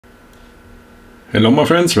Hello my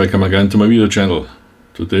friends, welcome again to my video channel.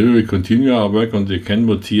 Today we will continue our work on the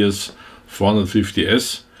Kenwood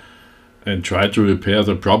TS450S and try to repair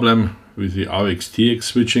the problem with the RX-TX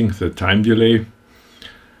switching, the time delay.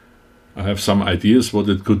 I have some ideas what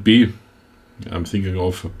it could be. I'm thinking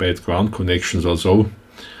of bad ground connections or so.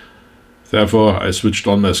 Therefore I switched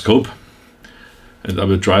on my scope and I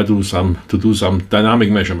will try to do some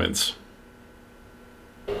dynamic measurements.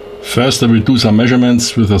 First I will do some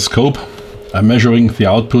measurements with a scope. I'm measuring the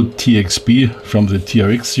output TXB from the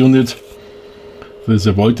TRX unit. There's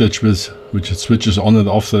a voltage which switches on and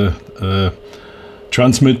off the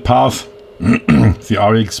transmit path. The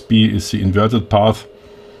RXB is the inverted path.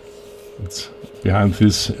 It's behind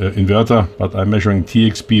this inverter, but I'm measuring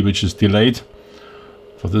TXB, which is delayed.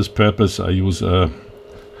 For this purpose I use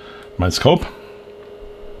my scope.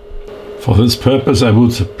 For this purpose I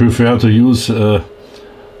would prefer to use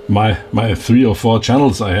my 3 or 4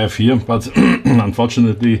 channels I have here, but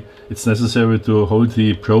unfortunately it's necessary to hold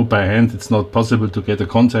the probe by hand. It's not possible to get a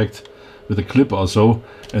contact with a clip or so,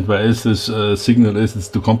 and whereas this signal is, it's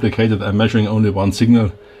too complicated. I'm measuring only one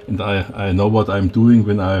signal, and I know what I'm doing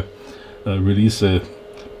when I release the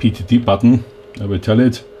PTT button. I will tell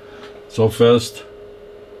it. So first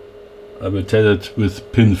I will tell it with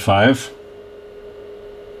pin 5.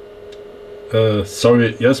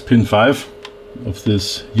 Pin 5 of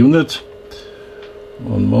this unit.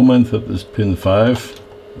 One moment, that is pin 5.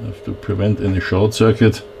 I have to prevent any short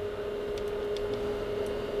circuit.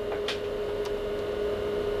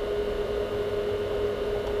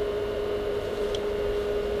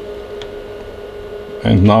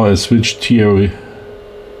 And now I switch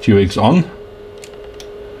TRX on,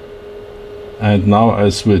 and now I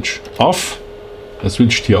switch off. I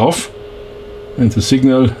switched here off, and the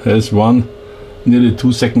signal has nearly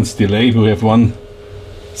 2 seconds delay. We have 1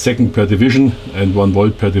 second per division and 1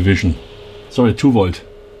 volt per division. Sorry, 2 volt.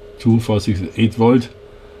 2, 4, 6, 8 volt.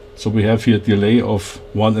 So we have here a delay of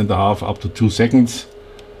 1.5 up to 2 seconds.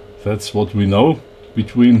 That's what we know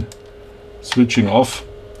between switching off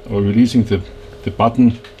or releasing the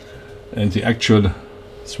button and the actual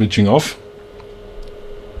switching off.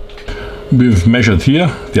 We've measured here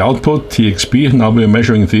the output TXB. Now we're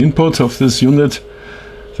measuring the input of this unit.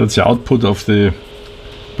 That's the output of the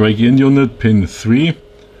break-in unit, pin 3.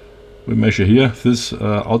 We measure here. This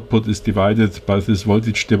output is divided by this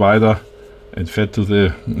voltage divider and fed to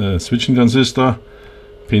the switching transistor,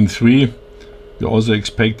 pin 3. We also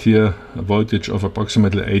expect here a voltage of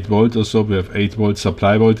approximately 8 volt or so. We have 8 volt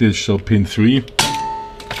supply voltage, so pin 3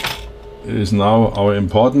 is now our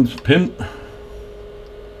important pin.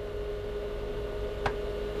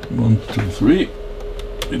 1, 2, 3.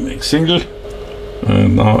 We make single.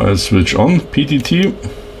 And now I switch on PTT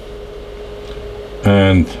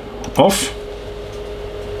and off.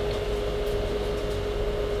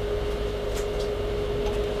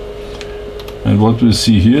 And what we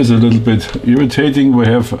see here is a little bit irritating. We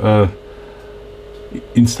have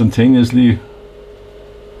instantaneously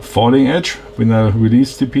falling edge when I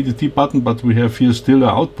release the PTT button, but we have here still an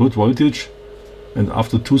output voltage, and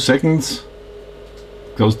after 2 seconds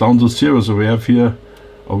it goes down to 0. So we have here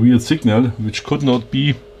a weird signal which could not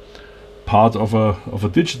be part of a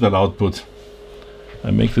digital output.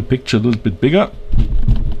 I make the picture a little bit bigger.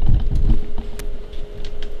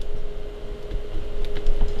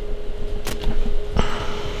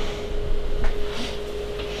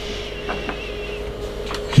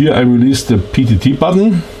 Here I released the PTT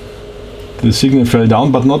button. The signal fell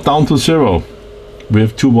down, but not down to 0. We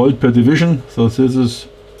have 2 volt per division, so this is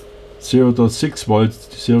 0.6 volt,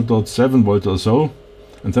 0.7 volt or so.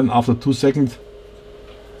 And then after 2 seconds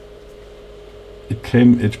it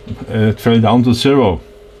fell down to 0.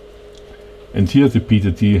 And here the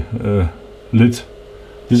PTT lid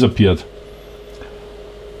disappeared.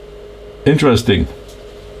 Interesting.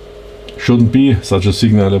 Shouldn't be such a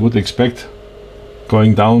signal. I would expect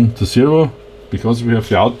going down to 0, because we have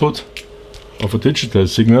the output of a digital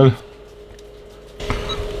signal.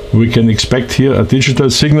 We can expect here a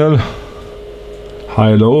digital signal,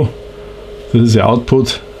 high-low. This is the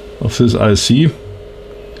output of this IC,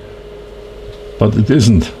 but it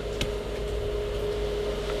isn't.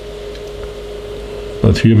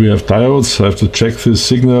 But here we have diodes. I have to check this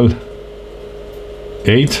signal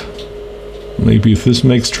 8. Maybe if this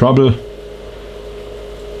makes trouble,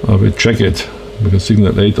 I will check it, because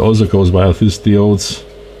signal 8 also goes via these diodes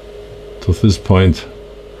to this point.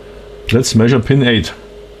 Let's measure pin 8.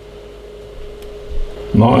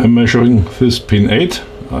 Now I'm measuring this pin 8.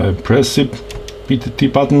 I press the PTT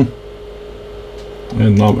button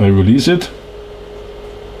and now I release it.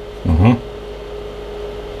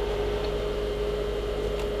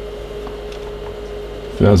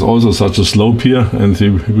 There's also such a slope here, and the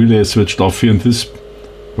relay is switched off here in this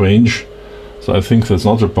range, so I think that's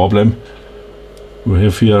not a problem. We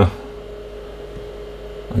have here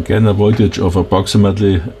again a voltage of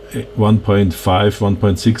approximately 1.5,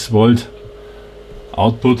 1.6 volt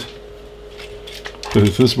output. There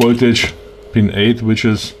is this voltage, pin 8, which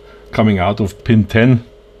is coming out of pin 10,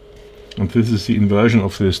 and this is the inversion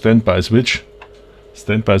of the standby switch.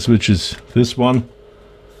 Standby switch is this one,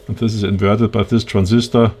 and this is inverted by this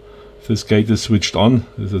transistor. This gate is switched on,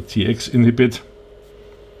 there's a TX inhibit.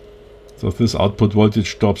 So this output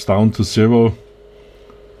voltage drops down to 0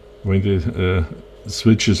 when the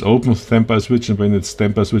switch is open, standby switch, and when its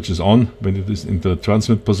standby switch is on, when it is in the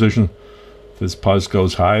transmit position, this pulse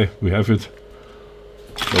goes high. We have it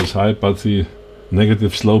goes high, but the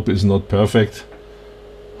negative slope is not perfect.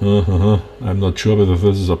 I'm not sure whether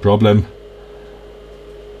this is a problem.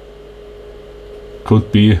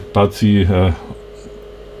 Could be, but the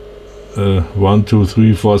 1, 2,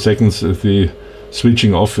 3, 4 seconds the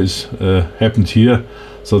switching off is happened here,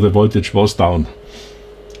 so the voltage was down.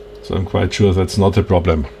 So I'm quite sure that's not a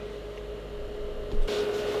problem.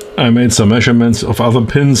 I made some measurements of other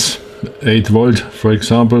pins. 8 volt, for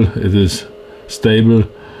example, it is stable,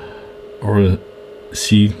 or a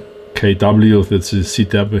CKW, that's a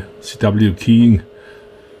CW keying.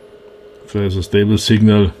 There's a stable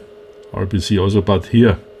signal, RBC also, but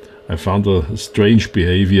here I found a strange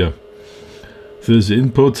behavior. This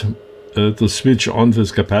input to switch on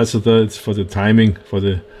this capacitor, it's for the timing for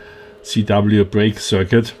the CW brake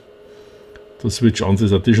circuit, to switch on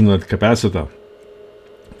this additional capacitor.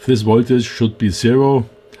 This voltage should be 0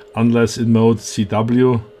 unless in mode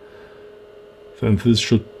CW, then this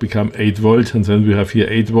should become 8 volt, and then we have here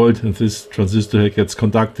 8 volt, and this transistor here gets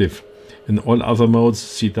conductive. In all other modes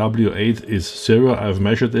CW8 is 0, I've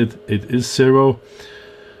measured it, it is 0.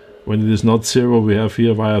 When it is not 0, we have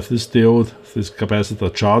here via this diode this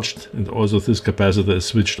capacitor charged, and also this capacitor is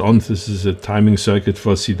switched on. This is a timing circuit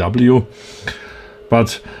for CW.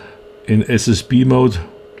 But in SSB mode,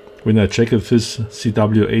 when I check it, this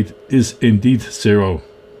CW8 is indeed 0.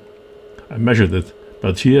 I measured it,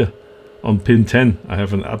 but here on pin 10 I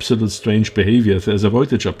have an absolute strange behavior. There's a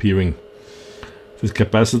voltage appearing. This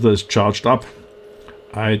capacitor is charged up.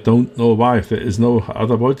 I don't know why. There is no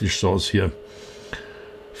other voltage source here.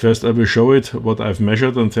 First I will show it what I've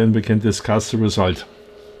measured, and then we can discuss the result.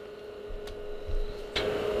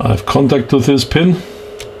 I have contact to this pin.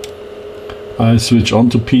 I switch on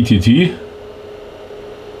to PTT.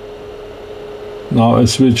 Now I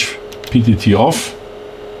switch PTT off.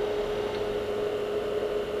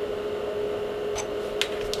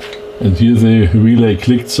 And here the relay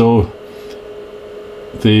clicked, so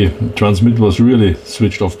the transmit was really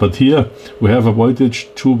switched off. But here we have a voltage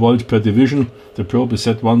 2 volt per division. The probe is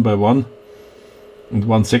set 1 by 1 and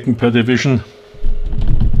 1 second per division.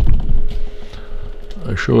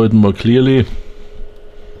 I show it more clearly.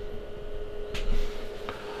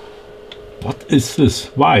 What is this?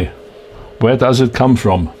 Why? Where does it come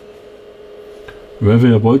from? We have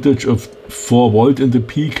a voltage of 4 volt in the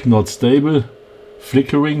peak, not stable,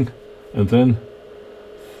 flickering, and then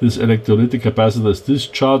this electrolytic capacitor is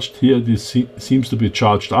discharged. Here this seems to be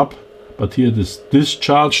charged up, but here it is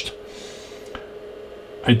discharged.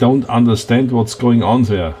 I don't understand what's going on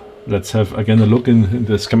there. Let's have again a look in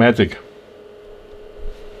the schematic.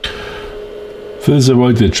 This is a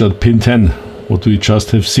voltage at pin 10, what we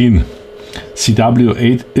just have seen.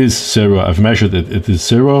 CW8 is 0, I've measured it, it is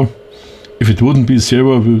 0. If it wouldn't be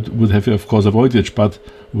 0, we would have of course a voltage, but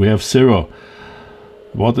we have 0.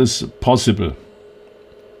 What is possible?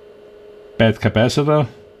 Bad capacitor?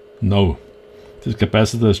 No. This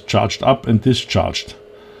capacitor is charged up and discharged.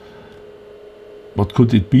 What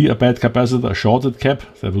could it be? A bad capacitor, a shorted cap?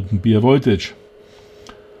 There wouldn't be a voltage.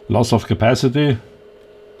 Loss of capacity?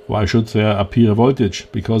 Why should there appear a voltage?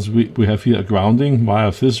 Because we have here a grounding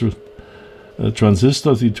via this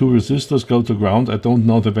transistor. The 2 resistors go to ground. I don't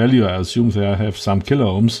know the value. I assume they have some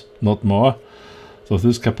kilo ohms, not more. So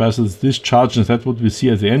this capacitor is discharged, and that's what we see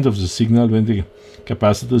at the end of the signal when the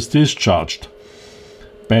capacitor is discharged.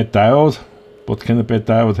 Bad diode. What can a bad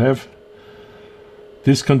diode have?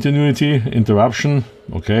 Discontinuity, interruption.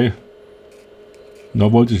 Okay. No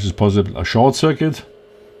voltage is possible. A short circuit,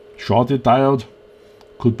 shorted diode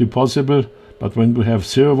could be possible, but when we have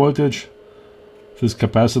 0 voltage, this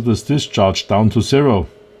capacitor is discharged down to 0.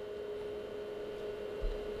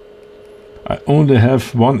 I only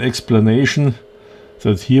have one explanation,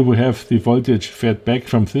 that here we have the voltage fed back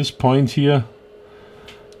from this point here.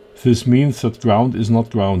 This means that ground is not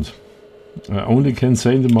ground. I only can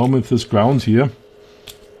say in the moment this ground here,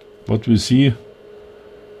 what we see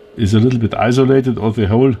is a little bit isolated, or the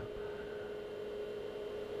whole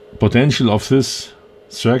potential of this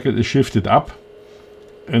circuit is shifted up,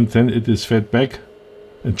 and then it is fed back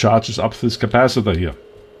and charges up this capacitor here.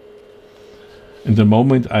 In the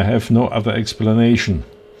moment I have no other explanation.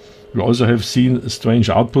 We also have seen strange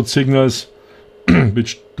output signals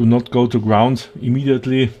which do not go to ground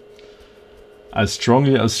immediately. I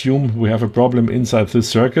strongly assume we have a problem inside this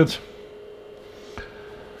circuit.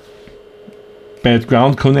 Bad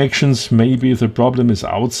ground connections, maybe the problem is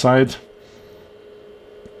outside.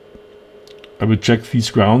 I will check these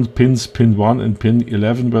ground pins, pin 1 and pin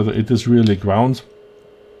 11, whether it is really ground.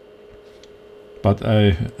 But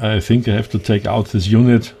I think I have to take out this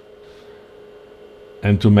unit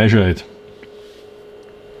and to measure it.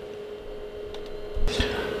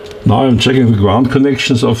 Now I'm checking the ground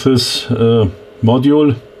connections of this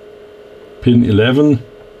module, pin 11.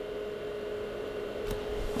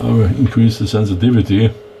 I will increase the sensitivity,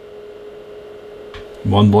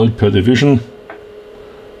 1 volt per division.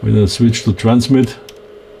 When I switch to transmit,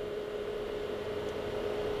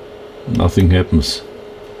 nothing happens.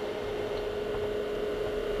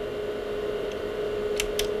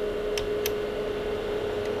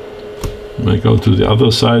 I go to the other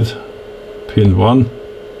side, pin 1.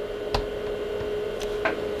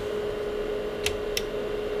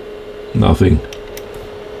 Nothing.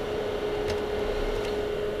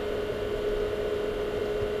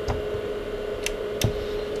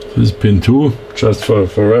 This is pin 2, just for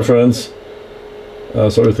reference.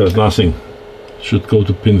 Sorry, there's nothing. Should go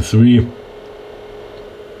to pin 3.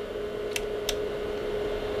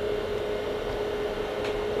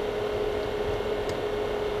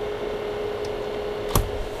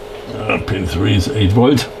 Pin 3 is 8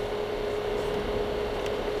 volt.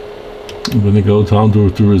 I'm going to go down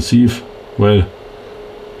to receive. Well,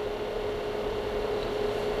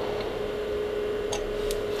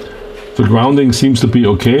 the grounding seems to be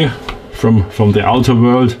okay from the outer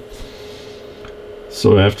world,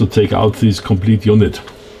 so I have to take out this complete unit.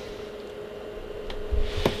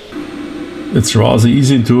 It's rather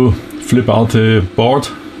easy to flip out the board.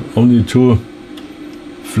 Only 2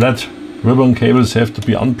 flat ribbon cables have to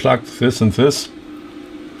be unplugged, this and this.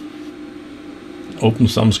 Open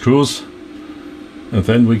some screws and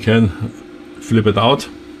then we can flip it out.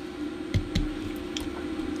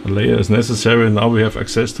 A layer is necessary. Now we have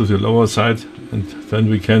access to the lower side, and then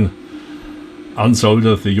we can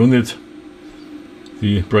unsolder the unit,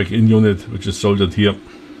 the break-in unit, which is soldered here.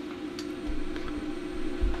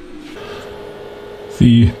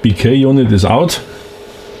 The BK unit is out.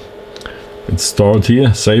 It's stored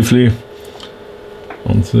here safely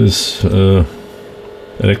on this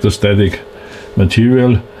electrostatic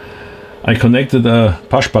material. I connected a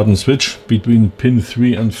push button switch between pin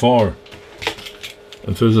 3 and 4.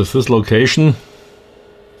 And this is this location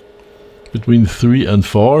between 3 and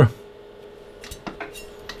 4.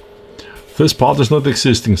 This part is not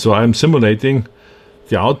existing, so I'm simulating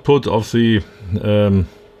the output of the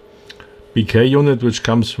BK unit, which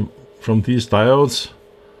comes from these diodes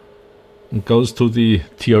and goes to the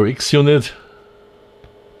TRX unit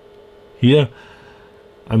here.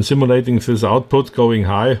 I'm simulating this output going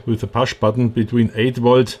high with the push button between 8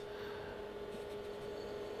 volt,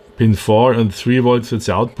 pin 4 and 3 volts. That's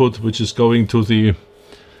the output which is going to the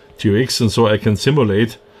TRX, and so I can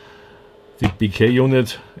simulate the BK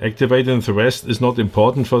unit activated, and the rest is not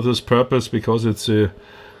important for this purpose because it's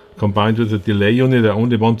combined with the delay unit. I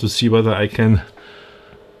only want to see whether I can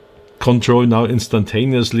control now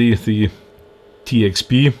instantaneously the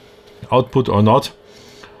TXP output or not,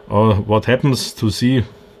 or what happens, to see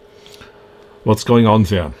what's going on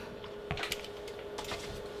there.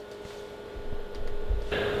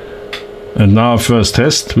 And now first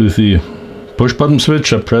test with the push button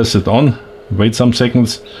switch. I press it on, wait some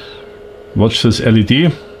seconds, watch this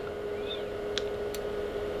LED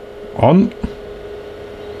on,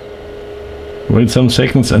 wait some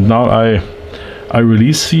seconds, and now I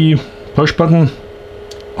release the push button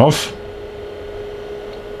off.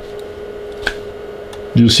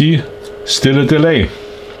 You see, still a delay.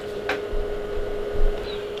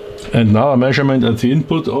 And now a measurement at the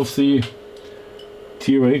input of the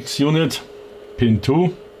TRX unit, pin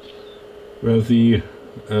 2, where the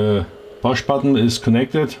push button is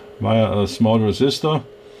connected via a small resistor.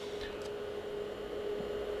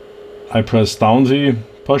 I press down the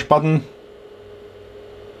push button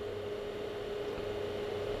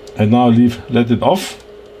and now let it off,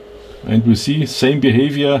 and we see same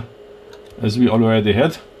behavior as we already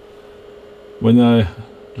had. When I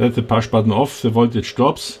let the push button off, the voltage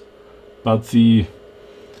drops, but the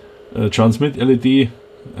transmit LED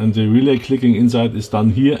and the relay clicking inside is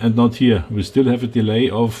done here and not here. We still have a delay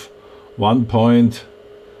of 1.3,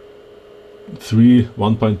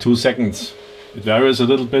 1.2 seconds. It varies a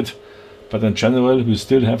little bit, but in general we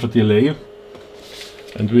still have a delay.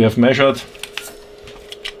 And we have measured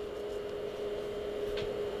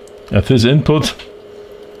at this input.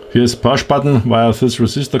 Here's push button via this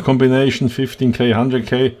resistor combination 15K,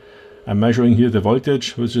 100K. I'm measuring here the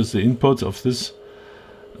voltage, which is the input of this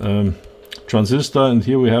transistor, and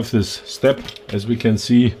here we have this step, as we can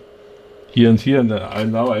see here and here.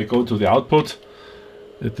 And now I go to the output.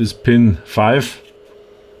 It is pin 5.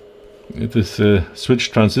 It is a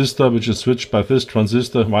switch transistor, which is switched by this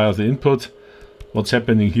transistor via the input. What's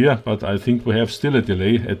happening here? But I think we have still a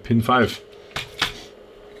delay at pin 5.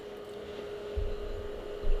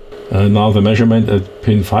 Now the measurement at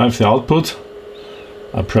pin 5, the output.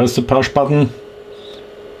 I press the push button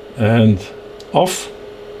and off.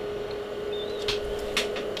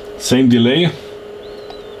 Same delay,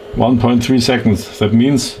 1.3 seconds. That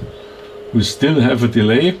means we still have a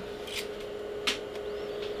delay.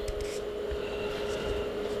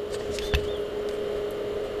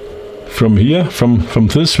 From here, from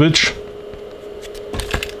this switch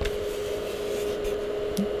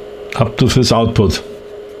up to this output.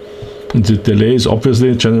 And the delay is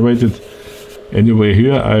obviously generated anyway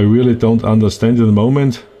here. I really don't understand at the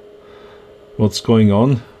moment what's going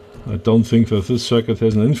on. I don't think that this circuit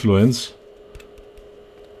has an influence,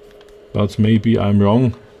 but maybe I'm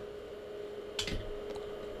wrong.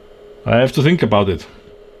 I have to think about it.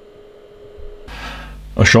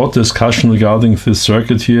 A short discussion regarding this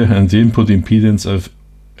circuit here and the input impedance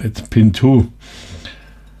at pin 2.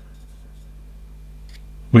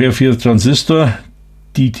 We have here the transistor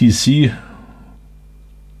DTC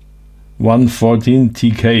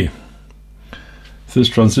 114TK. This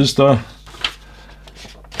transistor,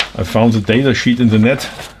 I found the data sheet in the net.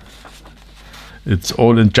 It's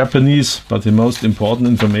all in Japanese, but the most important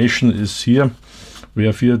information is here. We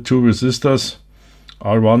have here two resistors,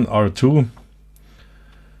 R1, R2.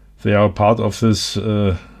 They are part of this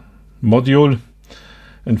module.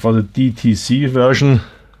 And for the DTC version,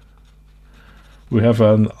 we have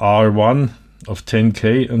an R1 of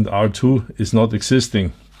 10K and R2 is not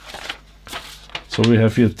existing. So we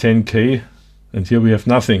have here 10K and here we have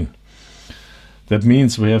nothing. That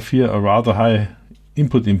means we have here a rather high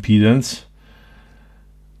input impedance,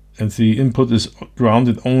 and the input is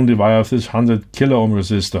grounded only via this 100 kilo ohm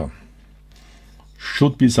resistor.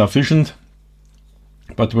 Should be sufficient,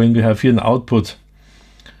 but when we have here an output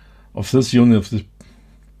of this unit, of this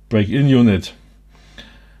break-in unit,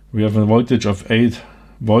 we have a voltage of 8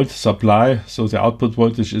 volt supply, so the output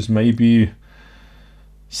voltage is maybe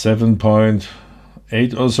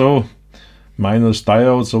 7.8 or so, minus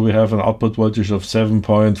diode, so we have an output voltage of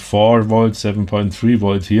 7.4 volt, 7.3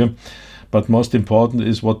 volt here. But most important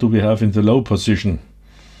is, what do we have in the low position?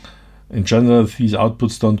 In general, these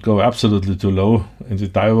outputs don't go absolutely too low, and the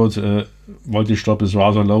diode voltage drop is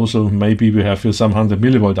rather low, so maybe we have here some 100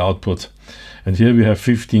 millivolt output. And here we have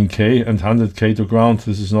 15K and 100K to ground.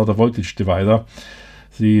 This is not a voltage divider.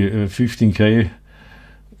 The 15K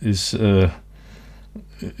is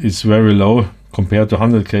very low compared to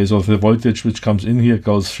 100K, so the voltage which comes in here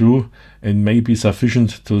goes through and may be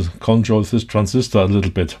sufficient to control this transistor a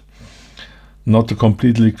little bit, not to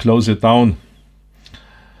completely close it down.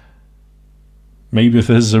 Maybe this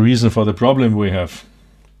is a reason for the problem we have.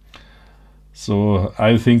 So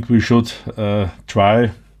I think we should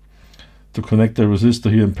try to connect the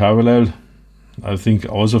resistor here in parallel. I think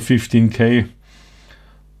also 15K.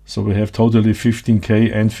 So we have totally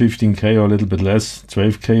 15K and 15K, or a little bit less,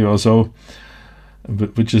 12K or so,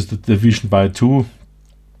 which is the division by 2,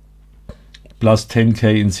 plus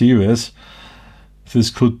 10K in series. This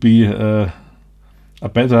could be a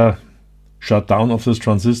better shutdown of this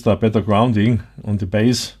transistor, better grounding on the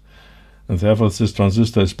base, and therefore this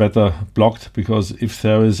transistor is better blocked, because if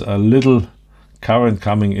there is a little current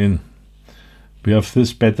coming in, we have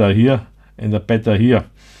this better here and a better here.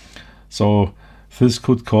 So this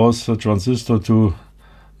could cause the transistor to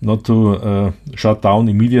not to shut down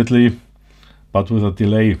immediately, but with a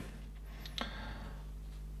delay.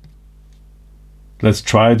 Let's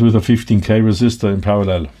try it with a 15K resistor in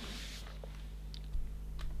parallel.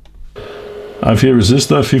 I have here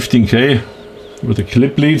resistor 15K with a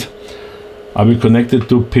clip lead. I will connect it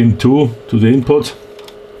to pin 2 to the input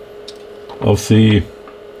of the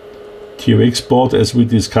TRX board as we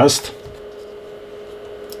discussed.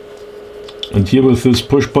 And here with this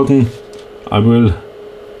push button I will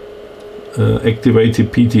activate the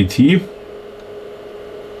PTT.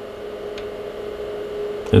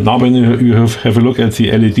 And now when you have a look at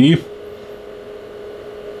the LED,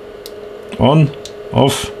 On,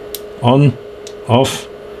 off, on, off,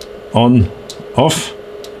 on, off.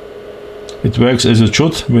 It works as it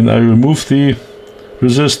should. When I remove the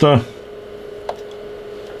resistor,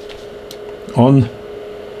 on,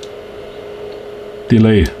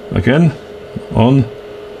 delay again, on,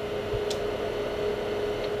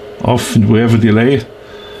 off, and we have a delay.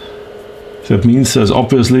 That means there's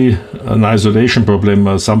obviously an isolation problem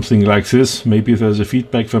or something like this. Maybe there's a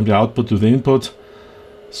feedback from the output to the input,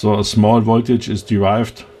 so a small voltage is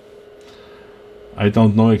derived. I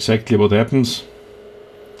don't know exactly what happens,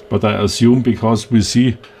 but I assume because we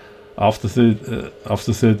see after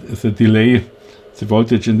the delay, the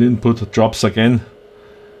voltage in the input drops again,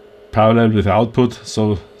 parallel with the output.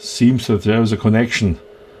 So seems that there is a connection,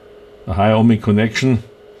 a high ohmic connection.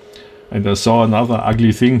 And I saw another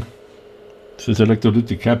ugly thing. This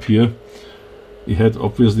electrolytic cap here, it had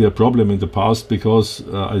obviously a problem in the past, because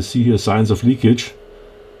I see here signs of leakage,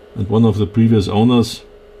 and one of the previous owners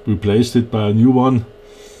replaced it by a new one,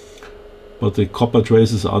 but the copper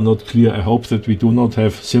traces are not clear. I hope that we do not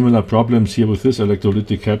have similar problems here with this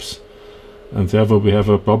electrolytic caps, and therefore we have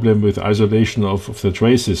a problem with isolation of the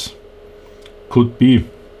traces. Could be,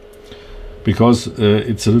 because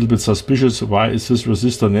it's a little bit suspicious. Why is this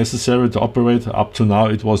resistor necessary to operate? Up to now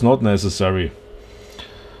it was not necessary.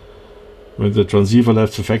 When the transceiver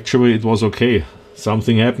left the factory it was okay.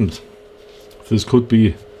 Something happened. This could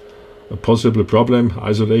be a possible problem.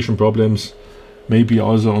 Isolation problems. Maybe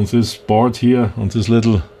also on this board here, on this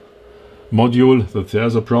little module, that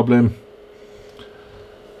there's a problem.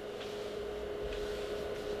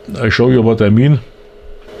 I show you what I mean.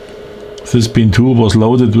 This pin 2 was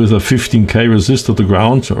loaded with a 15K resistor to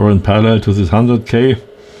ground, or in parallel to this 100K,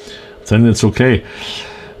 then it's okay.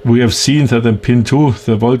 We have seen that in pin 2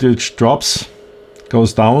 the voltage drops,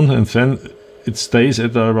 goes down, and then it stays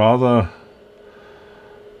at a rather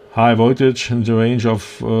high voltage in the range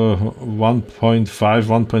of 1.5,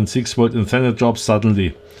 1.6 volt, and then it drops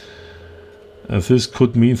suddenly. And this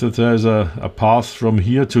could mean that there is a path from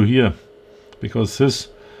here to here, because this,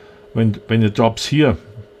 when it drops here,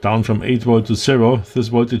 down from 8 volt to 0, this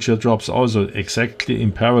voltage here drops also exactly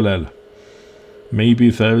in parallel. Maybe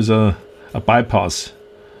there is a bypass,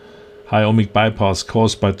 high ohmic bypass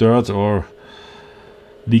caused by dirt or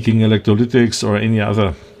leaking electrolytics or any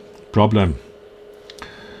other problem.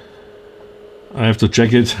 I have to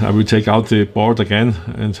check it. I will take out the board again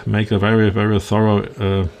and make a very, very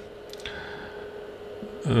thorough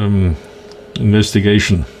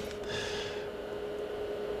investigation.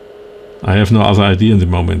 I have no other idea in the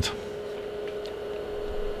moment.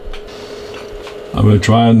 I will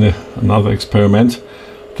try another experiment.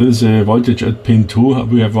 This is a voltage at pin 2.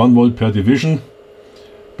 We have 1 volt per division.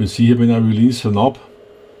 You see here when I release the knob,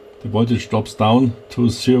 the voltage drops down to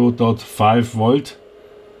 0.5 volt.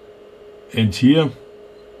 And here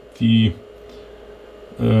the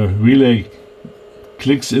relay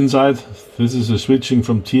clicks inside. This is a switching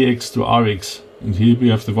from TX to RX. And here we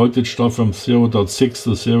have the voltage drop from 0.6 to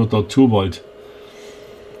 0.2 volt.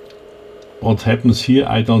 What happens here,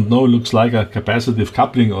 I don't know. Looks like a capacitive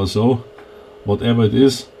coupling or so, whatever it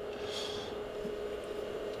is.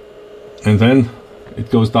 And then it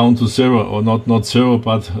goes down to 0, or not 0,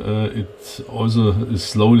 but it also is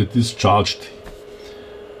slowly discharged.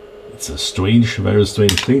 It's a strange, very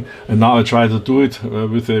strange thing. And now I try to do it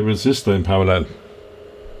with a resistor in parallel.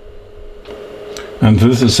 And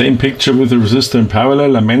this is the same picture with the resistor in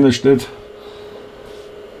parallel. I managed it.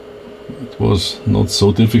 It was not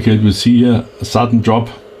so difficult. We see here a sudden drop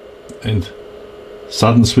and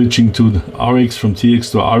sudden switching to the RX from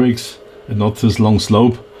TX to RX, and not this long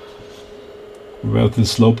slope. Where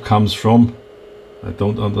this slope comes from, I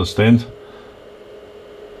don't understand.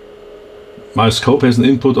 My scope has an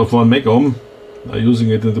input of 1 megohm. I'm using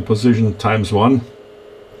it in the position ×1,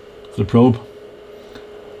 the probe.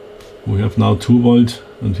 We have now 2 volt,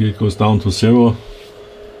 and here it goes down to 0.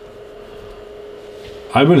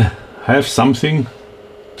 I will have something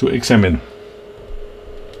to examine.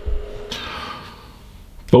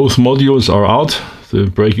 Both modules are out, the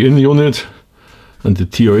break-in unit and the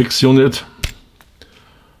TRX unit.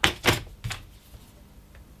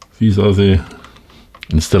 These are the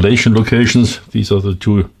installation locations. These are the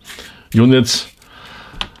 2 units.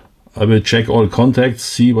 I will check all contacts,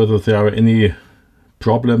 see whether there are any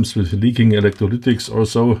problems with leaking electrolytics or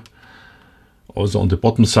so, also on the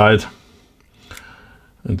bottom side,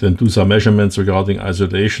 and then do some measurements regarding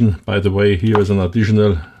isolation. By the way, here is an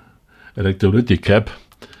additional electrolytic cap,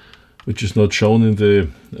 which is not shown in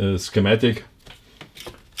the schematic,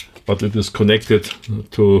 but it is connected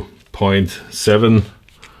to 0.7.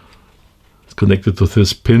 It's connected to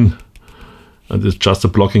this pin, and it's just a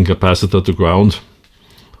blocking capacitor to ground,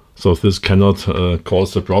 so this cannot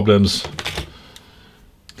cause the problems.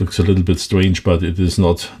 Looks a little bit strange, but it is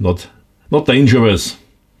not dangerous.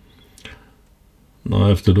 Now I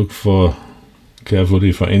have to look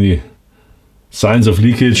carefully for any signs of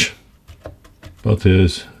leakage, but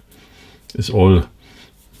it's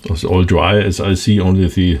all dry, as I see. Only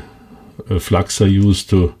the flux I used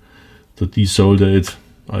to desolder it.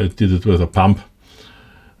 I did it with a pump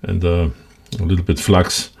and a little bit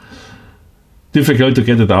flux. Difficult to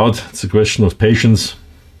get it out. It's a question of patience.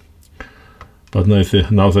 But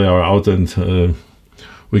now they are out, and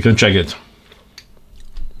we can check it.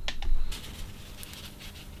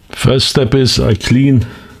 First step is I clean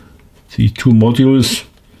the two modules.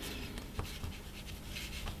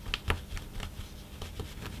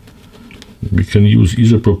 We can use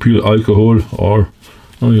isopropyl alcohol, or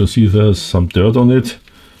you see there's some dirt on it.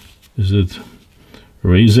 Is it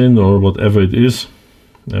resin or whatever it is?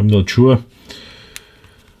 I'm not sure.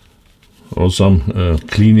 Or some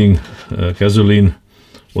cleaning gasoline,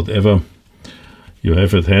 whatever you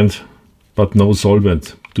have at hand, but no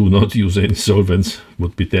solvent. Do not use any solvents,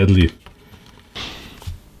 would be deadly.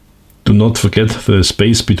 Do not forget the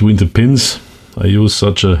space between the pins. I use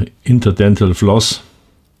such a interdental floss.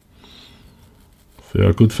 They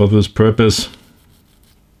are good for this purpose,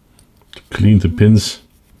 to clean the pins,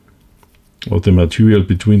 or the material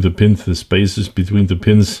between the pins, the spaces between the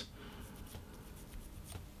pins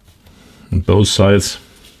on both sides.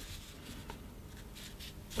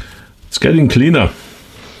 It's getting cleaner.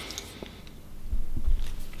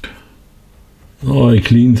 Now I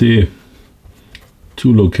clean the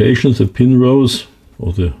two locations, the pin rows,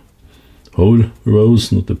 or the hole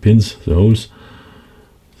rows, not the pins, the holes.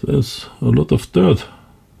 There's a lot of dirt.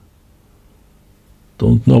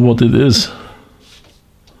 Don't know what it is.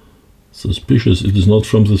 Suspicious. It is not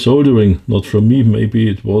from the soldering, not from me. Maybe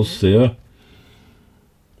it was there,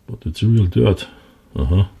 but it's real dirt.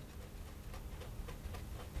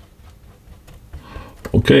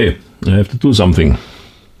 Okay, I have to do something.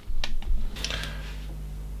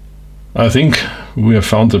 I think we have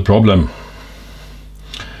found the problem.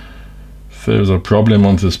 There's a problem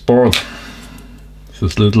on this board.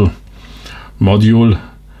 This little module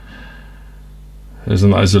has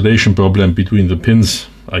an isolation problem between the pins.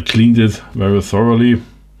 I cleaned it very thoroughly,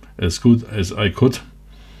 as good as I could.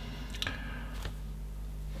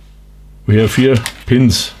 We have here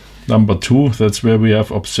pins number 2. That's where we have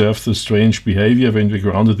observed the strange behavior when we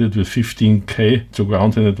grounded it with 15K to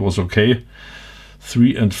ground, and it was okay.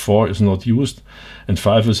 3 and 4 is not used, and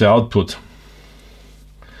 5 is the output.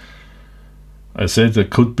 I said there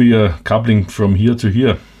could be a coupling from here to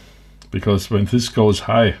here, because when this goes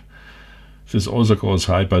high, this also goes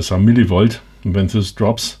high by some millivolt, and when this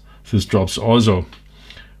drops also.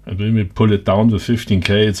 And when we pull it down to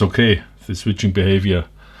 15K, it's okay, the switching behavior,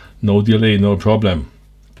 no delay, no problem.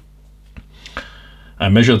 I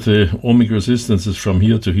measured the ohmic resistances from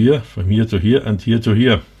here to here, from here to here, and here to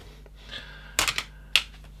here.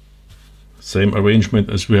 Same arrangement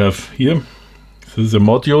as we have here. This is a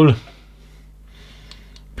module.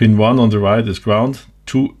 Pin 1 on the right is ground,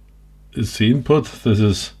 2 is the input. This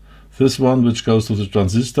is this one, which goes to the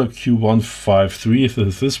transistor Q153. This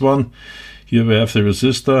is this one. Here we have the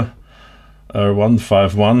resistor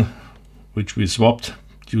R151, which we swapped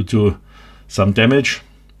due to some damage.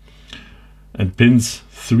 And pins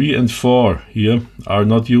 3 and 4 here are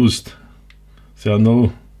not used. There are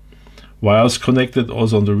no wires connected,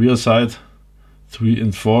 also on the rear side. 3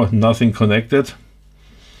 and 4, nothing connected.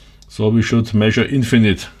 So we should measure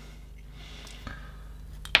infinite.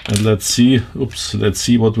 And let's see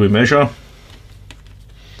what we measure.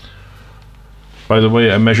 By the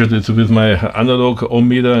way, I measured it with my analog ohm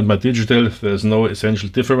meter and my digital. There's no essential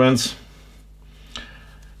difference.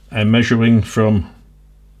 I'm measuring from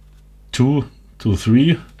 2 to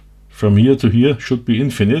 3. From here to here should be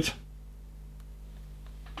infinite.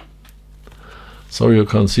 Sorry you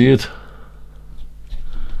can't see it.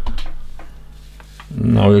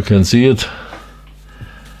 Now you can see it.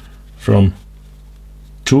 From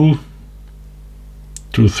 2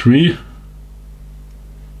 to 3,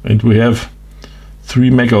 and we have 3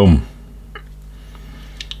 megohm.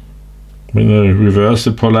 When I reverse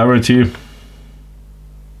the polarity,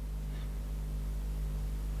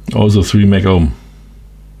 also 3 megohm.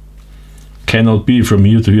 Cannot be from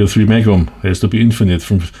here to here 3 megohm. Has to be infinite.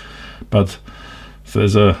 But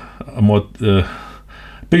there's a more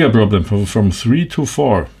bigger problem. From 3 to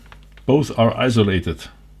 4, both are isolated.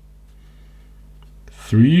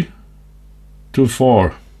 3 to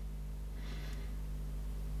 4,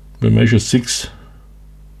 we measure 6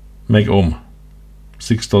 megohm,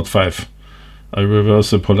 6.5. I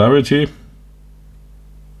reverse the polarity.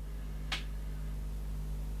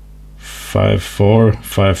 5, 4,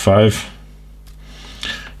 5, 5.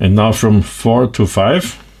 And now from 4 to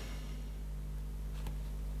 5.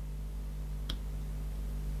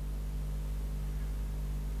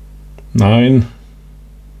 Nine.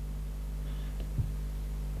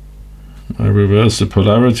 I reverse the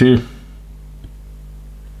polarity.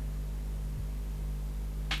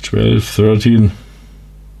 12, 13,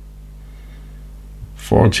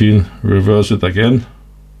 14, reverse it again.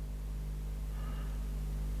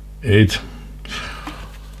 8.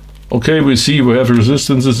 Okay, we see we have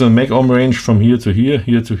resistances in meg ohm range from here to here,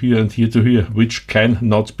 here to here, and here to here, which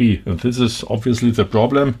cannot be. And this is obviously the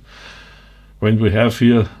problem. When we have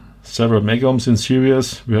here several meg ohms in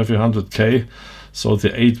series, we have 100k, so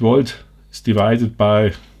the 8 volt is divided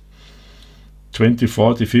by 20,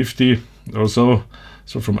 40, 50 or so.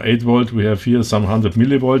 So from 8 volt we have here some 100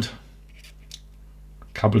 millivolt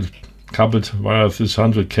coupled via this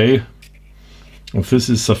 100k, and this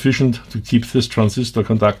is sufficient to keep this transistor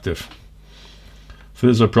conductive.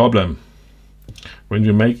 This is a problem. When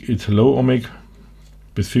you make it low ohmic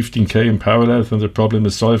with 15k in parallel, then the problem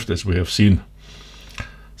is solved, as we have seen.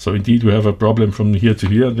 So indeed we have a problem from here to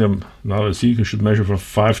here. Then now I see you should measure from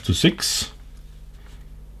 5 to 6.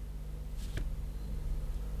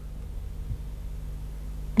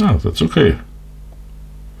 Ah, that's okay.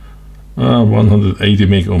 180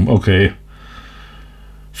 meg ohm. Okay,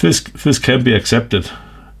 this can be accepted.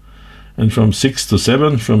 And from 6 to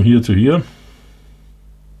 7, from here to here.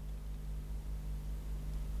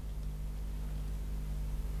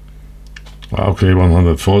 Okay,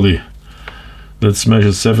 140. Let's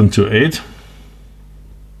measure 7 to 8.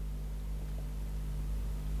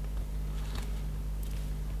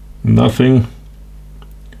 Nothing.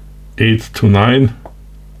 8 to 9.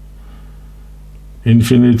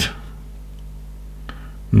 Infinite.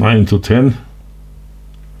 9 to 10.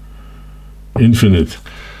 Infinite.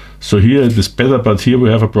 So here it is better, but here we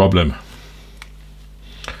have a problem.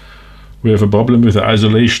 We have a problem with the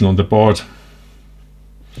isolation on the board.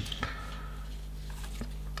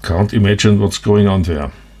 Can't imagine what's going on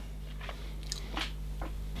there.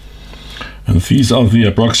 And these are the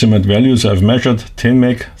approximate values I've measured: 10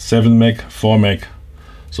 meg, 7 meg, 4 meg.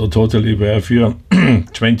 So totally we have here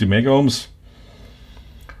 20 meg ohms.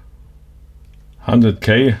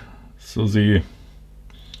 100k, so the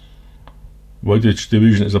voltage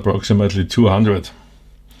division is approximately 200,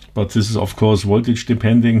 but this is of course voltage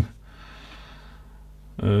depending.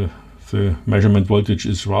 The measurement voltage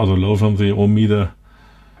is rather low from the ohm meter,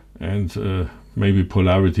 and maybe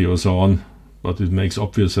polarity or so on, but it makes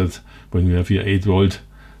obvious that when we have here 8 volt,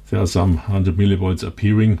 there are some 100 millivolts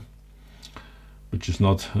appearing, which is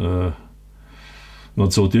not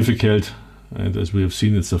so difficult, and as we have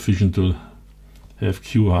seen, it's sufficient to have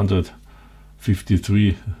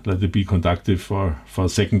Q153, let it be conductive for a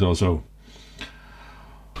second or so.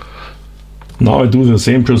 Now I do the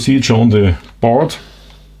same procedure on the board,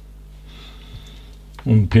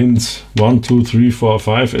 on pins 1, 2, 3, 4,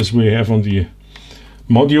 5 as we have on the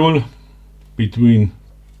module, between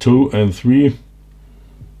 2 and 3.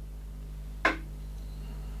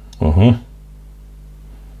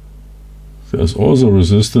 There's also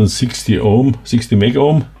resistance 60 meg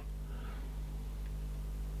ohm.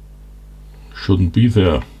 Shouldn't be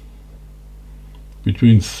there.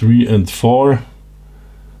 Between 3 and 4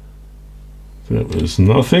 there is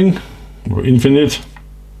nothing, or infinite.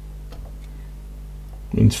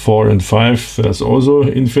 And 4 and 5 there's also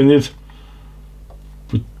infinite.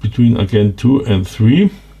 Between again 2 and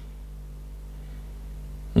 3.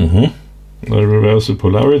 I reverse the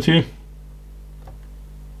polarity.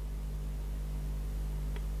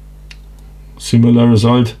 Similar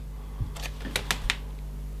result.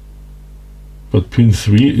 But pin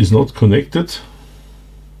 3 is not connected.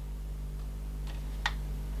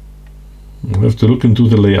 We'll have to look into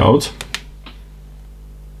the layout.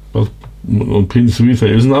 But on pin 3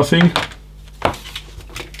 there is nothing.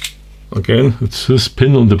 Again, it's this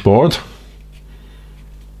pin on the board.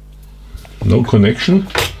 No connection.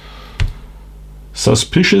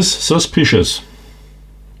 Suspicious.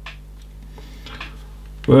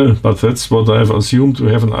 Well, but that's what I've assumed.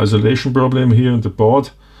 We have an isolation problem here on the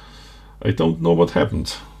board. I don't know what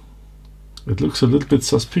happened. It looks a little bit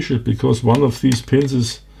suspicious because one of these pins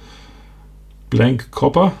is blank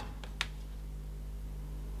copper.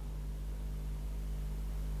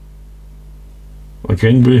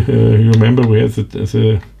 Again, we you remember we had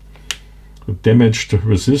the damaged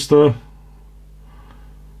resistor.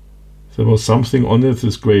 There was something on it,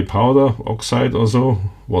 this gray powder, oxide or so.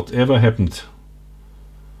 Whatever happened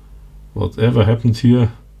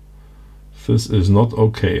here, This is not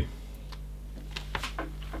okay.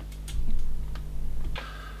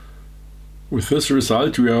 With this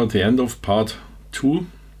result, we are at the end of part 2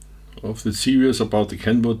 of the series about the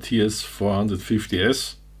Kenwood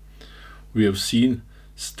TS450S. We have seen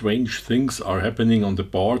strange things are happening on the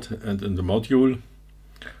board and in the module.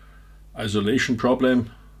 Isolation problem,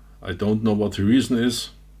 I don't know what the reason is.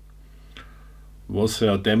 Was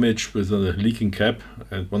there damage with a leaking cap,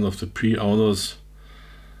 and one of the pre-owners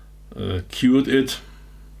cured it,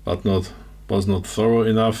 but was not thorough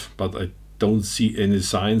enough. But I don't see any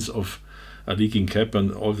signs of a leaking cap,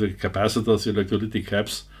 and all the capacitors, the electrolytic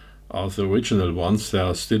caps, are the original ones. They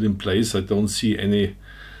are still in place. I don't see any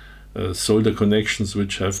solder connections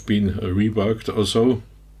which have been reworked or so.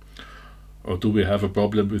 Or do we have a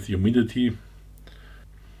problem with humidity?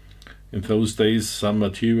 In those days some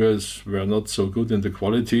materials were not so good in the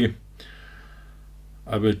quality.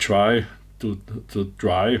 I will try to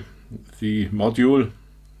dry the module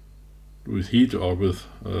with heat or with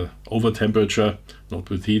over temperature, not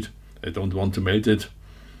with heat. I don't want to melt it.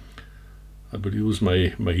 I will use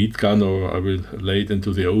my heat gun, or I will lay it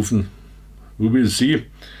into the oven. We will see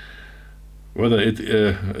whether it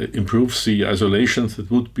improves the isolation.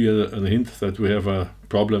 That would be a hint that we have a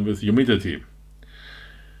problem with humidity.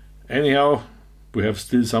 Anyhow, we have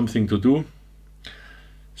still something to do.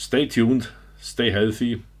 Stay tuned, stay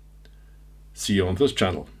healthy. See you on this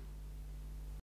channel.